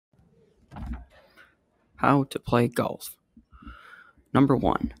How to play golf. Number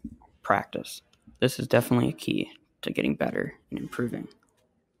 1, practice. This is definitely a key to getting better and improving.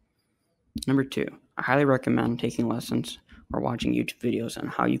 Number 2, I highly recommend taking lessons or watching YouTube videos on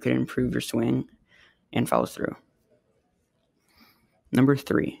how you could improve your swing and follow through. Number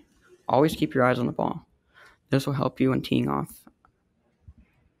 3, always keep your eyes on the ball. This will help you when teeing off.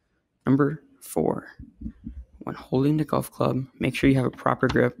 Number 4, when holding the golf club, make sure you have a proper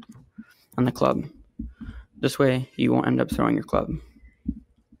grip on the club. This way, you won't end up throwing your club.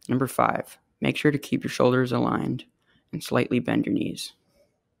 Number 5, make sure to keep your shoulders aligned and slightly bend your knees.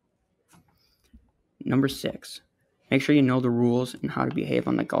 Number 6, make sure you know the rules and how to behave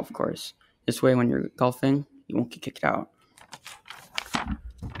on the golf course. This way, when you're golfing, you won't get kicked out.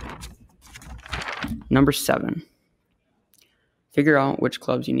 Number 7, figure out which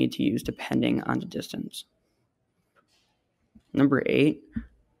clubs you need to use depending on the distance. Number 8,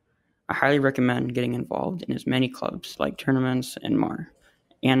 I highly recommend getting involved in as many clubs like tournaments and more.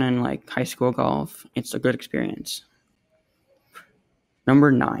 And in like high school golf, it's a good experience.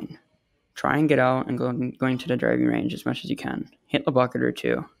 Number 9, try and get out and going to the driving range as much as you can. Hit a bucket or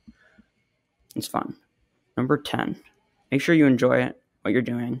two. It's fun. Number 10, make sure you enjoy it, what you're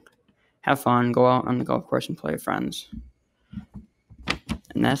doing. Have fun, go out on the golf course and play with friends.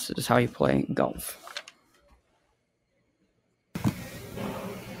 And this is how you play golf.